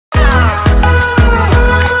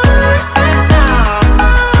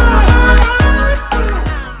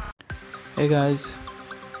Hey guys,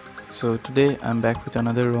 so today I'm back with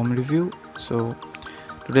another ROM review. So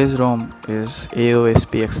today's ROM is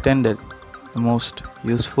AOSP Extended, the most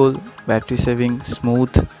useful, battery saving, smooth,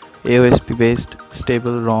 AOSP based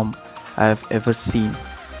stable ROM I have ever seen.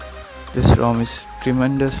 This ROM is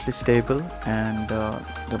tremendously stable and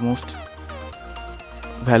the most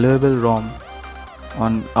valuable ROM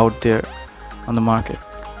out there on the market.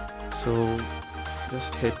 So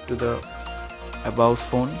just head to the About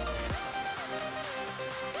phone,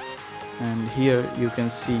 and here you can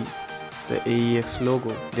see the AEX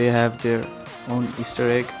logo. They have their own Easter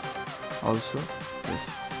egg also.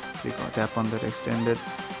 Just click or tap on that extended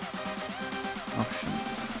option.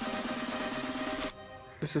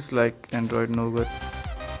 This is like Android Nougat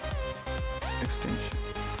extension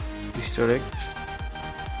Easter egg,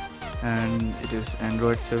 and it is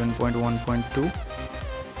Android 7.1.2,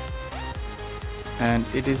 and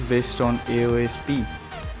it is based on AOSP,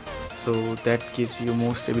 so that gives you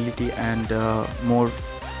more stability and more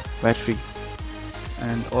battery,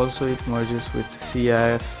 and also it merges with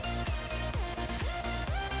CIF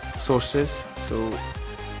sources, so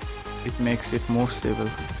it makes it more stable.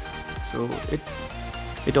 So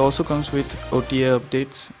it also comes with OTA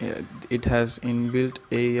updates. It has inbuilt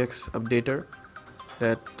AEX updater,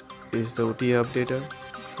 that is the OTA updater.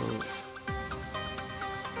 So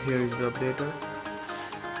here is the updater.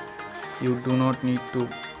 You do not need to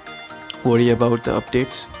worry about the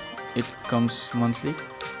updates, it comes monthly.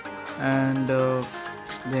 And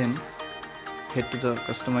then head to the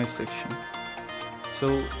customize section.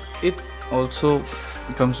 So it also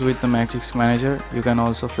comes with the Magics Manager. You can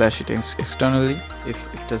also flash it externally if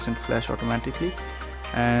it doesn't flash automatically,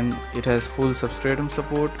 and it has full Substratum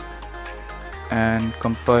support and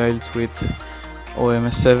compiles with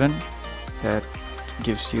OMS 7, that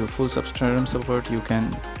gives you full Substratum support. You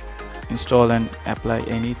can install and apply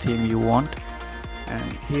any theme you want.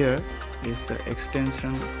 And here is the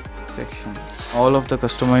extension section. All of the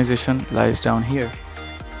customization lies down here.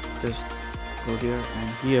 Just go there, and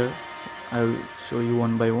here I will show you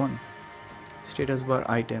one by one. Status bar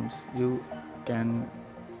items, you can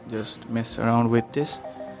just mess around with this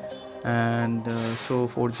and show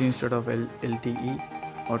 4G instead of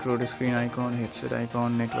LTE, auto screen icon, headset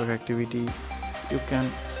icon, network activity. You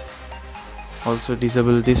can also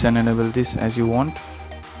disable this and enable this as you want.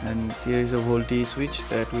 And here is a VoLTE switch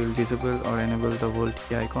that will disable or enable the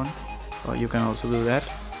VoLTE icon, or you can also do that.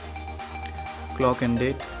 Clock and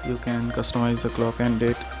date, you can customize the clock and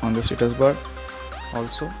date on the status bar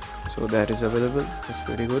also, so that is available. It's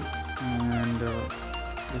pretty good. And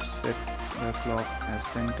just set the clock as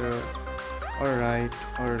center or right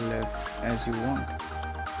or left as you want,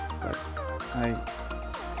 but I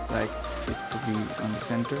like it to be on the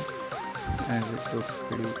center as it looks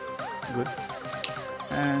pretty good.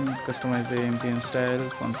 And customize the ambient style,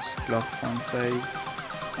 clock font size.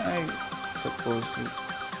 I suppose we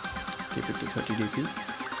keep it to 30 dp,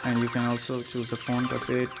 and you can also choose the font of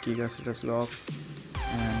it, Giga status lock,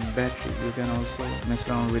 and battery. You can also mess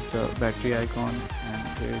around with the battery icon, and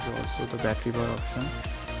there is also the battery bar option.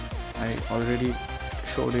 I already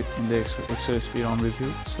showed it in the AOSP ROM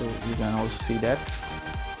review, so you can also see that.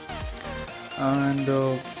 And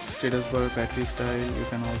status bar battery style, you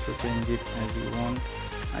can also change it as you want.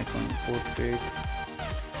 Icon portrait,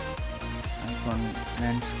 icon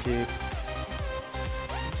landscape,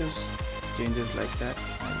 it just changes like that.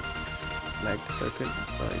 I like the circle,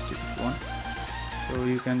 so I keep it one. So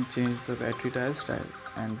you can change the battery tile style,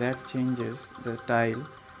 and that changes the tile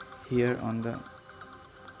here on the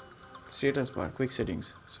status bar quick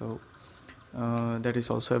settings. So that is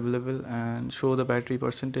also available. And show the battery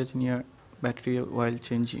percentage near battery while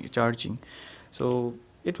charging. So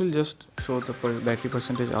it will just show the battery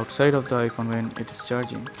percentage outside of the icon when it is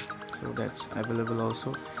charging, so that's available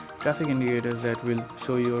also. Traffic indicators, that will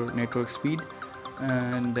show your network speed,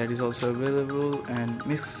 and that is also available. And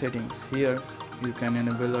mix settings, here you can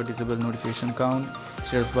enable or disable notification count,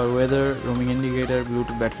 status bar weather, roaming indicator,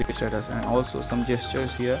 Bluetooth battery status, and also some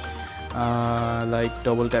gestures here like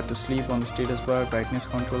double tap to sleep on the status bar, brightness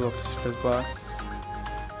control of the status bar,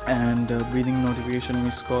 and breathing notification,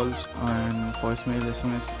 missed calls, and voicemail,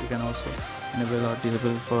 SMS. You can also enable or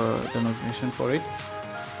disable for the notification for it.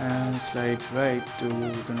 And slide right to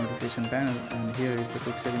the notification panel, and here is the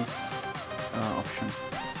quick settings option.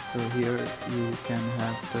 So here you can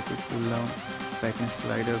have the quick pull down, brightness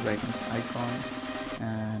slider, brightness icon,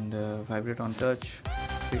 and vibrate on touch,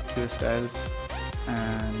 quick QA styles,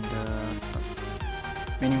 and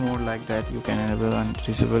many more like that. You can enable and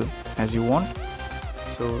disable as you want.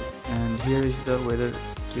 So, and here is the weather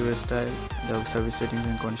QA style, the service settings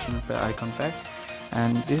and conditional icon pack,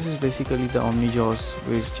 And this is basically the Lineage Os,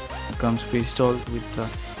 which comes pre-installed with the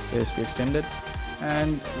AOSP extended,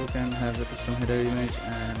 and you can have the custom header image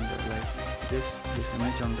and like this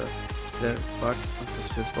image on the header part of the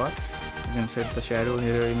status bar. You can set the shadow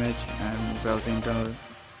header image and browse the internal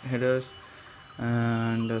headers,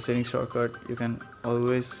 and setting shortcut, you can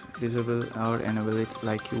always disable or enable it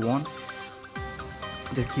like you want.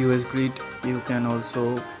 The QS grid, you can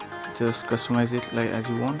also just customize it like as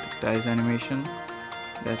you want. Dice animation,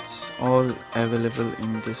 that's all available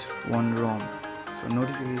in this one ROM. So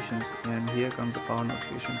notifications, and here comes the power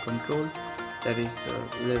notification control. That is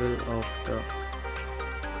the level of the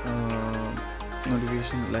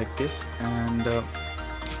notification like this, and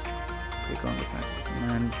click on the back,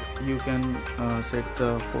 and you can set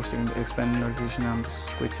the 4-second expand notification on this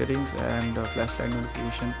quick settings, and flashlight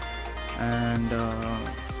notification, and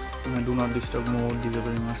do not disturb mode,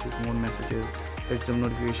 disable immersive mode messages, heads up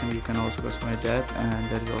notification. You can also customize that, and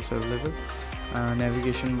that is also available.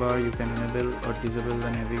 Navigation bar, you can enable or disable the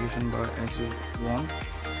navigation bar as you want,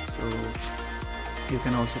 so you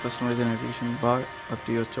can also customize the navigation bar up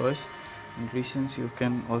to your choice. And recents, you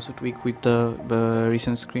can also tweak with the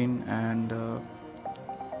recent screen and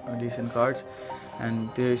recent cards. And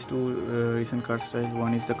there is two recent card style.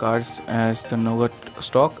 One is the cards as the Nougat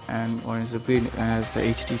stock, and one is the grid as the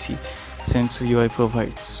HTC Sense UI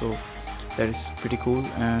provides. So that is pretty cool.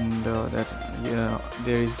 And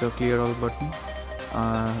there is the clear all button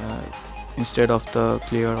instead of the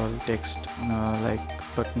clear all text like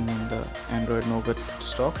button in the Android Nougat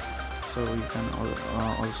stock. So you can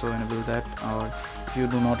also enable that, or if you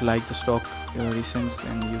do not like the stock recents,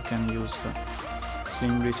 then you can use the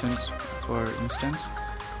slim recents for instance.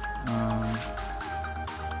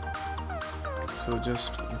 So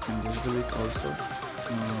just you can disable it also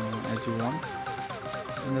as you want.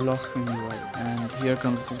 In the lock screen UI, and here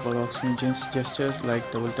comes the lock screen gestures like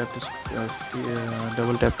double tap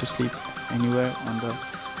to sleep anywhere on the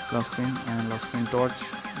lock screen, and lock screen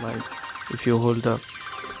torch, like if you hold the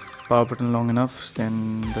power button long enough,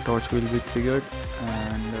 then the torch will be triggered.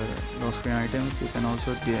 And lock screen items, you can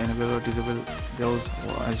also enable or disable those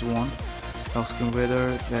as you want. Lock screen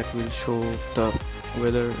weather, that will show the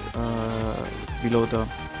weather below the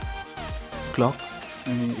clock,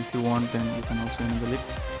 and if you want, then you can also enable it.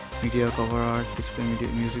 Media cover art, display media,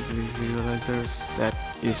 music visualizers, that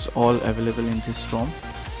is all available in this ROM.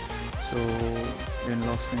 So then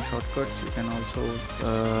lock screen shortcuts, you can also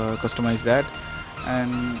customize that.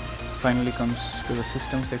 And finally comes to the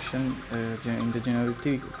system section. In the general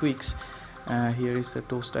tweaks, here is the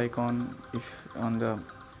toast icon. If on the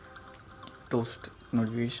toast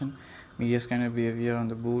notification, media scanner behavior on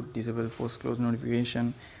the boot, disable force close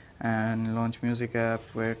notification, and launch music app,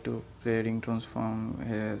 where to play ringtones from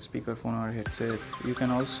speakerphone or headset. You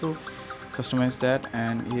can also customize that.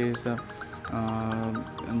 And here is the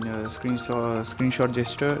screenshot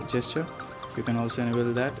gesture. You can also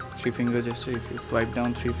enable that. 3-finger gesture, if you swipe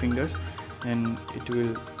down 3 fingers, then it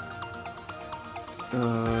will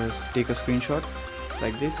take a screenshot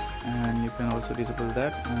like this. And you can also disable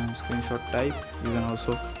that. And screenshot type, you can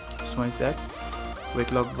also customize that.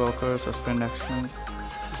 Wake lock blocker, suspend actions.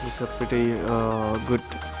 This is a pretty good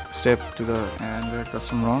step to the Android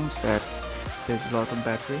custom ROMs that saves a lot of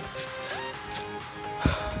battery.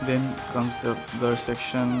 Then comes the blur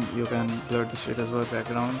section. You can blur the status bar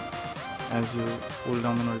background as you pull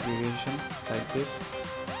down the notification like this,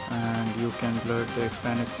 and you can blur the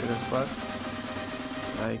expanded status bar,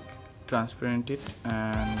 like transparent it.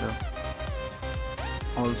 And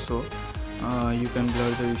also you can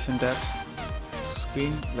blur the recent apps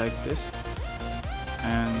screen like this.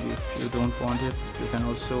 And if you don't want it, you can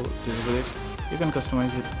also disable it. You can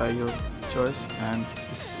customize it by your choice. And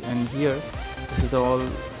here, this is the all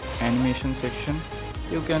animation section.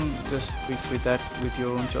 You can just tweak with that with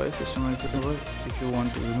your own choice. System modifier, if you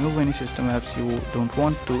want to remove any system apps you don't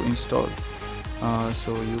want to install,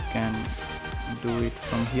 so you can do it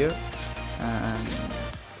from here. And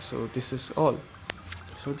so this is all.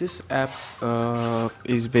 So this app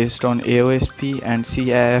is based on AOSP and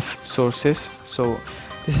CIF sources. So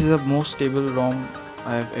this is the most stable ROM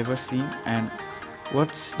I have ever seen. And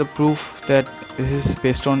what's the proof that this is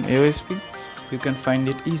based on AOSP? You can find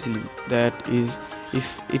it easily. That is,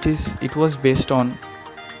 if it was based on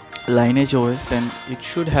Lineage OS, then it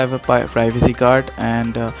should have a privacy guard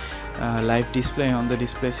and live display on the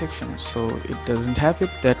display section. So it doesn't have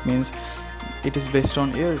it. That means it is based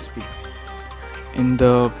on AOSP. In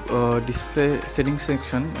the display settings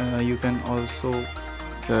section, you can also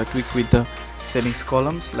tweak with the settings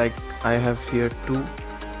columns, like I have here 2.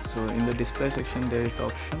 So in the display section, there is the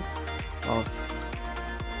option of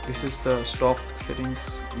this is the stock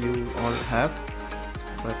settings you all have,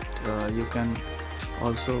 but you can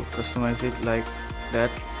also customize it like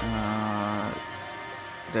that.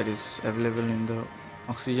 That is available in the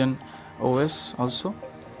Oxygen OS also.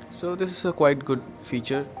 So this is a quite good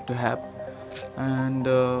feature to have, and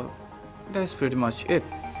that's pretty much it.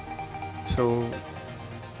 So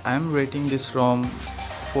I'm rating this ROM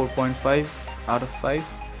 4.5 out of 5.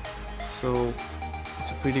 So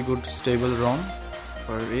it's a pretty good stable ROM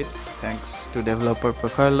for it. Thanks to developer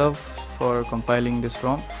Pakarlov for compiling this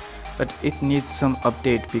ROM, but it needs some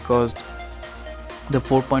update because the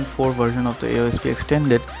 4.4 version of the AOSP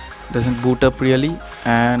Extended doesn't boot up really,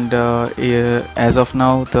 and as of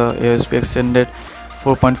now the AOSP Extended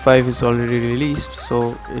 4.5 is already released,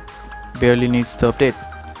 so it barely needs the update.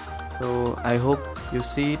 So I hope you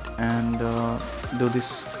see it and do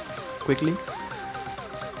this quickly.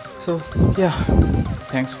 So yeah,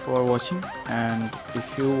 thanks for watching, and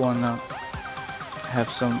if you wanna have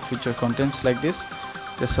some future contents like this,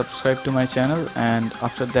 just subscribe to my channel, and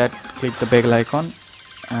after that click the bell icon,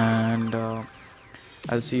 and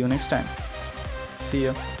I'll see you next time. See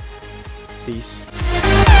ya. Peace.